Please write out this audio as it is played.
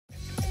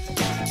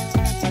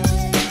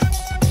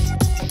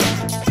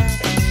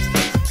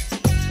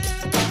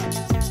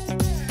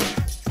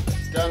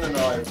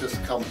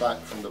come back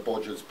from the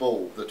Bodger's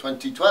Ball, the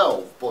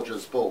 2012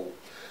 Bodger's Ball.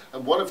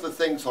 And one of the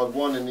things I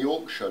won in the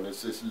auction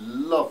is this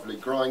lovely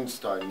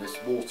grindstone, this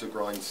water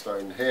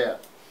grindstone here.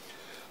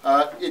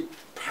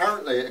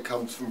 Apparently it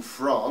comes from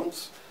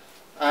France,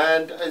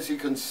 and as you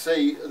can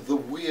see, the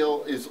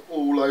wheel is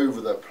all over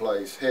the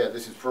place here.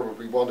 This is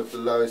probably one of the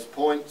lowest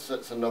points,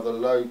 that's another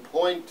low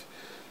point,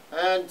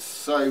 and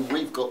so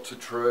we've got to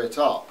true it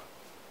up.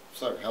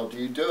 So how do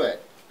you do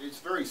it? It's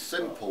very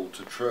simple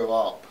to true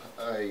up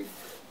a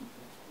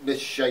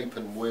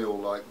misshapen wheel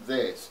like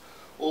this.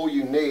 All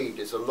you need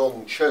is a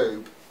long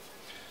tube,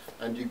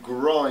 and you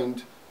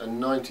grind a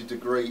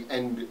 90-degree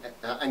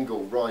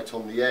angle right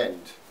on the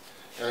end,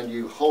 and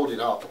you hold it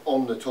up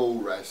on the tool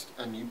rest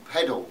and you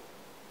pedal.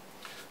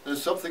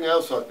 There's something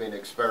else I've been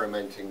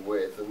experimenting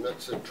with, and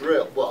that's a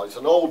drill. Well, it's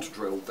an old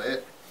drill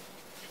bit,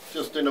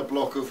 just in a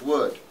block of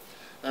wood.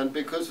 And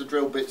because the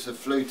drill bits are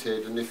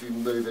fluted, and if you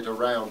move it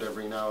around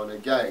every now and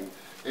again,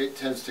 it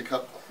tends to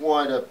cut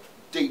quite a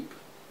deep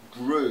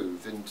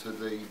groove into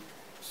the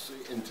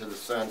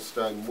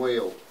sandstone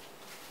wheel.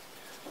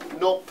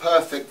 Not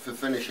perfect for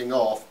finishing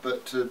off,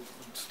 but to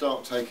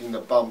start taking the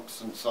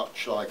bumps and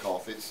such like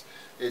off, it's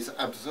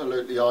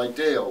absolutely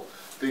ideal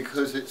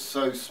because it's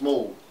so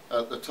small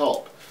at the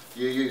top.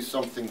 You use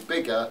something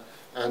bigger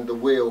and the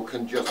wheel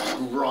can just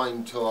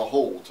grind to a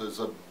halt as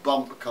a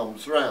bump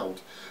comes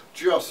round,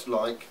 just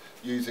like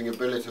using a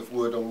billet of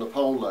wood on the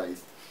pole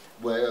lathe,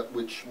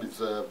 which was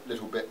a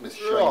little bit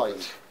misshapen.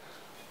 Right.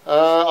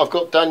 I've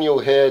got Daniel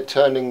here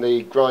turning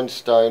the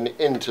grindstone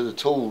into the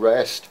tool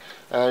rest,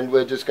 and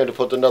we're just going to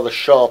put another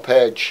sharp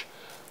edge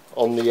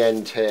on the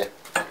end here.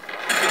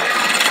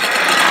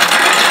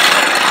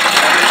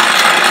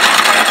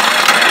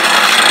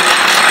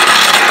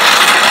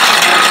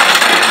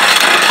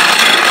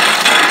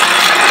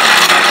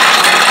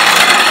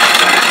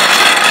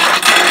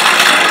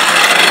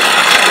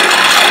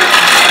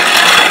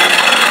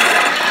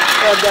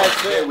 And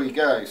that's it. Here we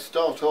go.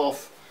 Start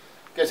off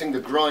getting the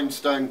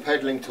grindstone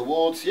pedalling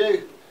towards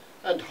you,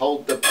 and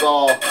hold the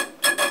bar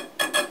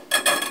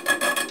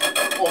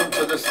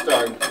onto the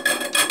stone.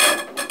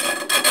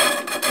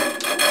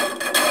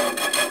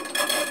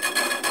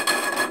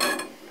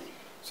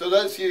 So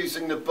that's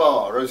using the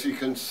bar. As you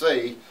can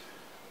see,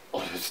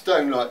 on a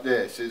stone like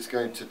this it's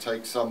going to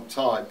take some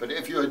time, but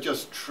if you were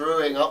just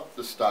truing up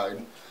the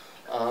stone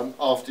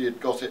after you'd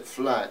got it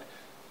flat,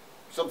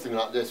 something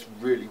like this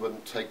really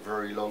wouldn't take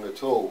very long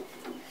at all.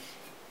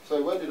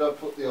 So where did I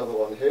put the other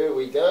one? Here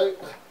we go.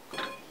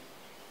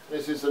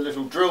 This is a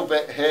little drill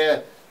bit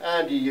here,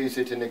 and you use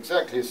it in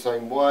exactly the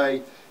same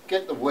way.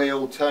 Get the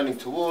wheel turning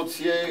towards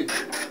you.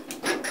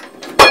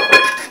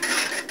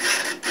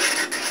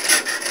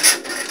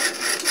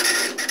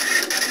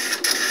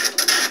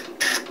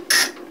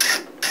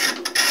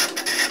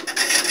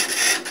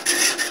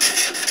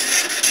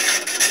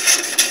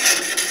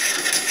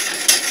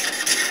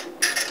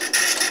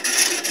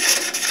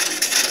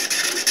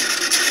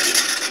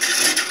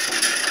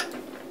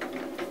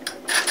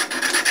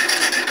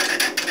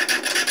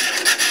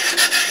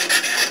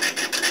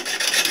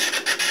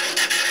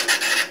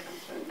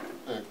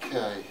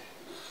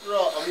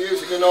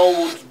 An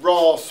old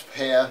rasp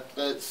here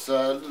that's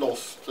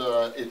lost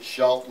its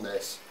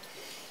sharpness,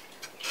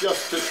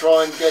 just to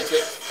try and get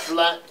it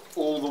flat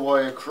all the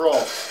way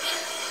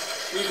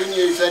across. You can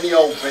use any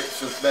old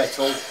bits of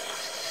metal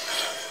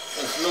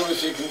as long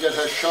as you can get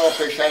a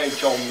sharpish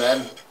edge on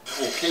them,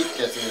 or keep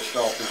getting a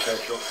sharpish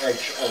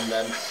edge on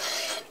them.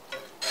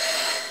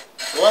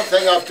 The one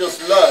thing I've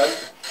just learned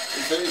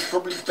is that it's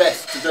probably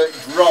best to do it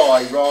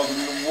dry rather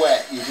than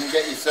wet. You can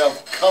get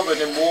yourself covered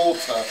in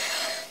water,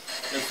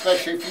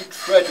 especially if you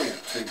treadle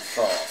too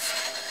fast.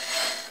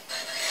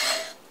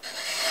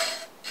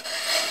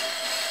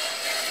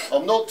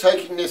 I'm not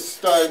taking this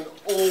stone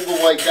all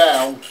the way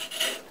down.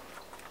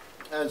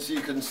 As you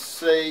can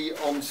see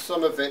on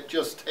some of it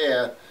just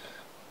here,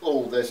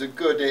 oh, there's a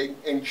good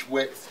inch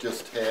width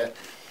just here,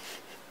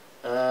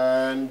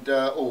 and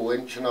oh,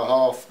 inch and a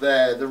half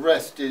there. The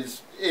rest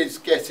is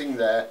getting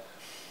there.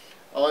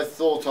 I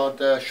thought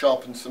I'd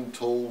sharpen some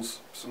tools,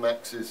 some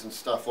axes and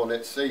stuff on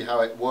it, see how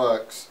it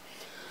works.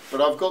 But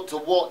I've got to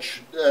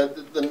watch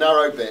the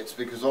narrow bits,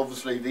 because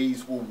obviously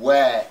these will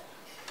wear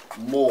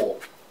more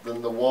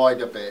than the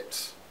wider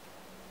bits.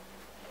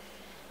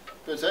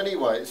 But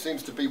anyway, it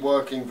seems to be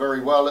working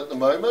very well at the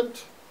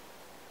moment.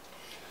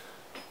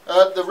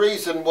 The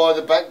reason why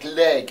the back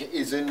leg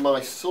is in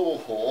my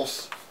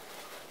sawhorse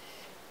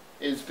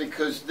is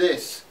because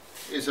this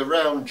is a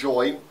round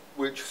joint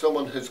which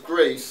someone has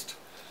greased,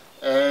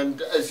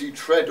 and as you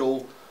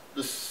treadle,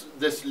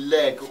 this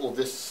leg or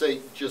this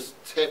seat just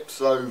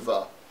tips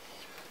over.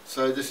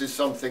 So this is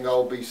something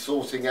I'll be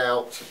sorting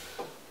out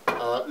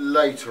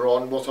later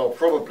on. What I'll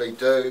probably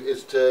do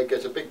is to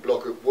get a big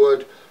block of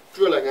wood,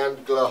 drill an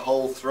angular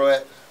hole through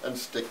it and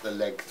stick the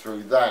leg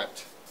through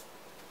that.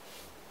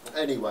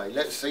 Anyway,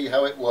 let's see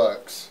how it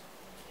works.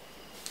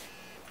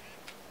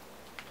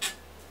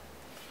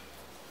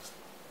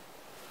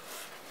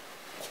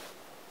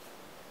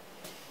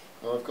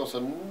 I've got a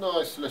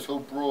nice little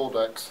broad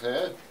axe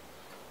here.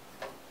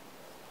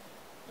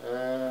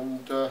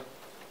 and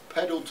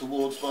pedal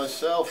towards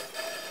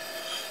myself.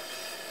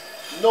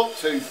 Not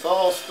too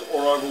fast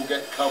or I will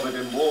get covered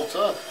in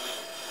water.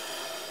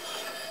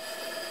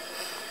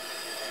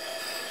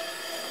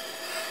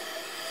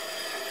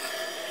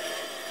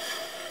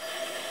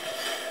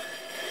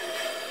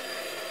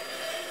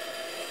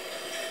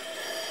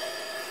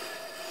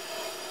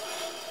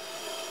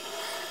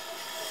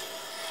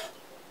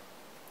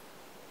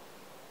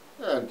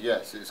 And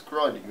yes, it's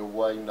grinding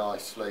away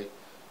nicely.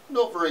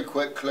 Not very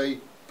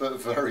quickly, but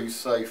very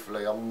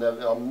safely. I'm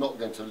not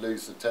going to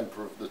lose the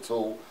temper of the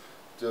tool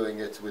doing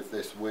it with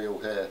this wheel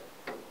here.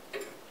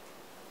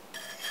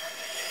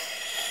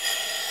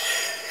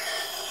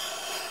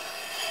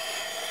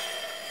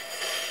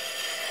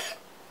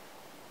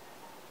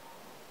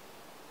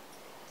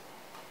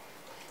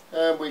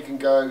 And we can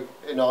go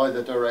in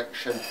either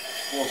direction,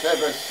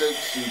 whatever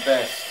suits you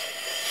best.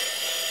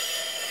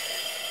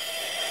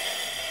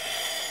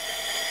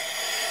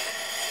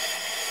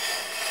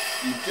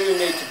 You do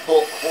need to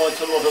put quite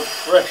a lot of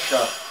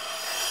pressure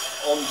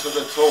onto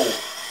the tool.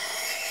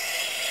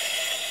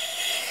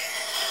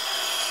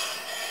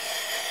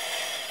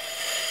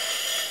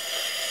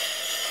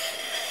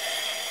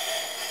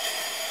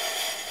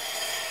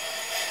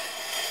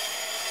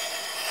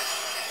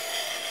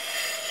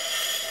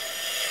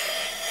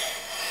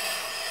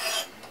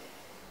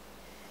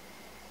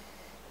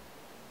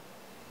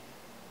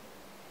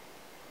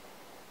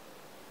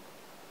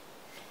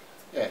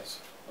 Yes,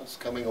 that's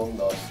coming on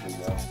nicely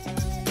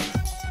now.